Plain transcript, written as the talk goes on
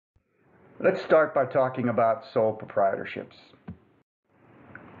Let's start by talking about sole proprietorships.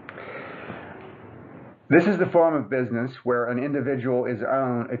 This is the form of business where an individual is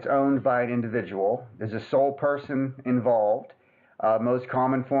owned by an individual. There's a sole person involved. Most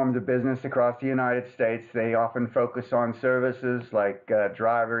common forms of business across the United States, they often focus on services like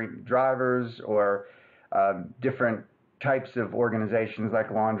drivers or different types of organizations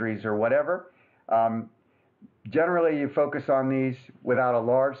like laundries or whatever. Generally, you focus on these without a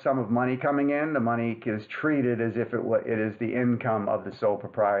large sum of money coming in. The money is treated as if it is the income of the sole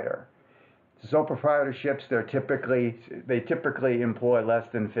proprietor. Sole proprietorships, they typically employ less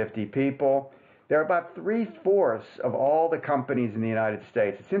than 50 people. They're about 3/4 of all the companies in the United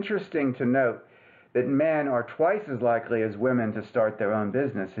States. It's interesting to note that men are twice as likely as women to start their own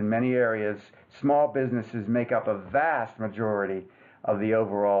business. In many areas, small businesses make up a vast majority of the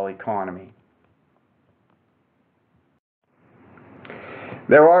overall economy.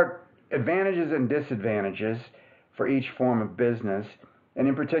 There are advantages and disadvantages for each form of business, and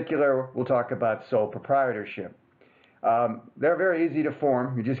in particular, we'll talk about sole proprietorship. They're very easy to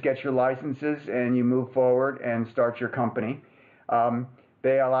form. You just get your licenses and you move forward and start your company.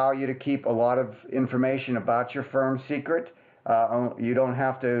 They allow you to keep a lot of information about your firm secret. You don't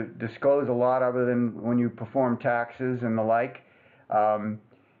have to disclose a lot other than when you perform taxes and the like.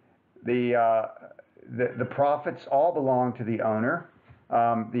 The profits all belong to the owner.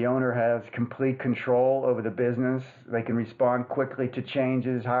 The owner has complete control over the business. They can respond quickly to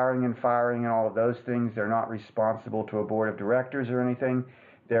changes, hiring and firing, and all of those things. They're not responsible to a board of directors or anything.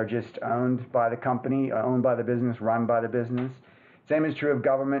 They're just owned by the company, owned by the business, run by the business. Same is true of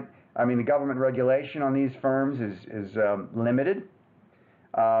government. I mean, the government regulation on these firms is limited.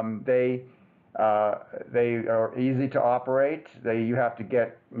 They are easy to operate. You have to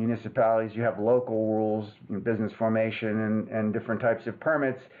get municipalities, you have local rules, business formation and different types of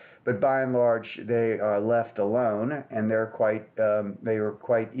permits, but by and large they are left alone, and they are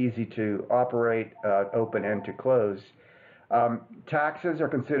quite easy to operate, open and to close. Taxes are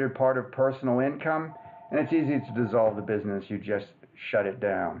considered part of personal income, and it's easy to dissolve the business. You just shut it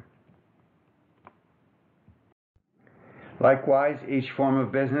down. Likewise, each form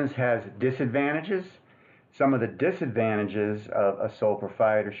of business has disadvantages. Some of the disadvantages of a sole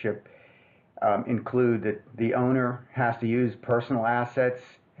proprietorship include that the owner has to use personal assets,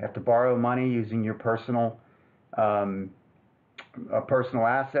 have to borrow money using your personal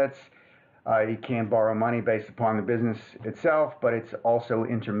assets. You can borrow money based upon the business itself, but it's also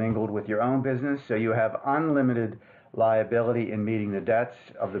intermingled with your own business, so you have unlimited liability in meeting the debts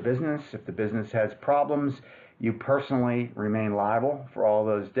of the business. If the business has problems, you personally remain liable for all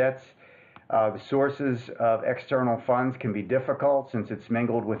those debts. The sources of external funds can be difficult since it's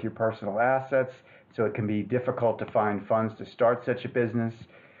mingled with your personal assets, so it can be difficult to find funds to start such a business.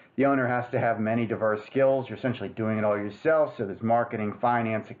 The owner has to have many diverse skills. You're essentially doing it all yourself, so there's marketing,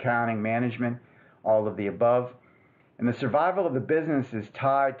 finance, accounting, management, all of the above. And the survival of the business is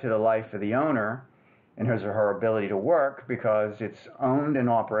tied to the life of the owner and his or her ability to work, because it's owned and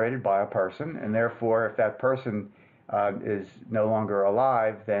operated by a person, and therefore if that person is no longer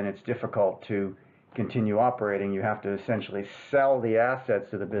alive, then it's difficult to continue operating. You have to essentially sell the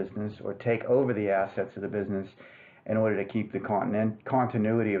assets of the business or take over the assets of the business in order to keep the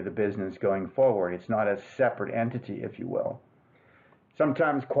continuity of the business going forward. It's not a separate entity, if you will.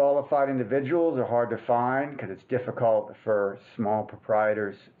 Sometimes qualified individuals are hard to find because it's difficult for small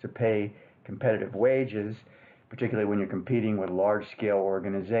proprietors to pay competitive wages, particularly when you're competing with large-scale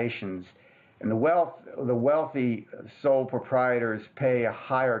organizations. And the wealthy sole proprietors pay a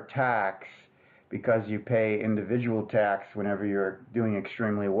higher tax because you pay individual tax whenever you're doing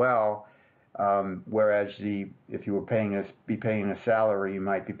extremely well, whereas if you were paying a salary, you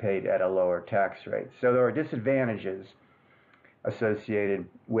might be paid at a lower tax rate. So there are disadvantages associated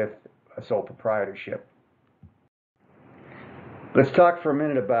with a sole proprietorship. Let's talk for a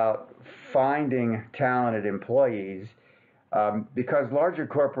minute about finding talented employees. Because larger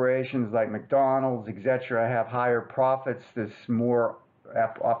corporations like McDonald's, etc., have higher profits, there's more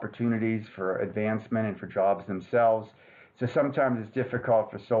opportunities for advancement and for jobs themselves. So sometimes it's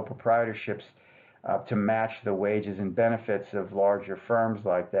difficult for sole proprietorships to match the wages and benefits of larger firms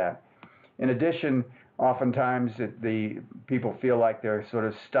like that. In addition, oftentimes the people feel like they're sort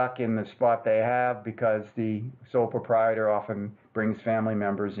of stuck in the spot they have because the sole proprietor often brings family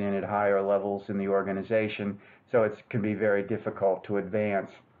members in at higher levels in the organization, so it can be very difficult to advance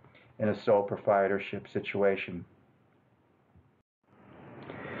in a sole proprietorship situation.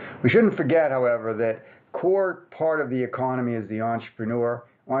 We shouldn't forget, however, that core part of the economy is the entrepreneur.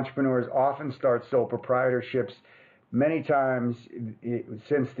 Entrepreneurs often start sole proprietorships many times,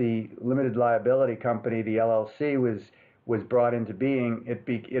 since the limited liability company, the LLC, was brought into being,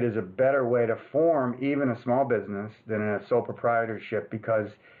 it is a better way to form even a small business than a sole proprietorship, because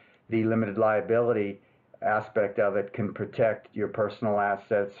the limited liability aspect of it can protect your personal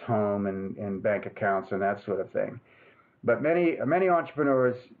assets, home and bank accounts and that sort of thing. But many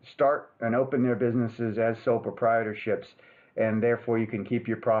entrepreneurs start and open their businesses as sole proprietorships, and therefore you can keep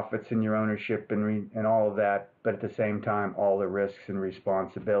your profits and your ownership and all of that, but at the same time, all the risks and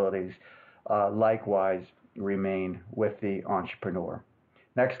responsibilities likewise remain with the entrepreneur.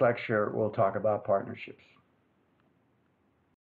 Next lecture, we'll talk about partnerships.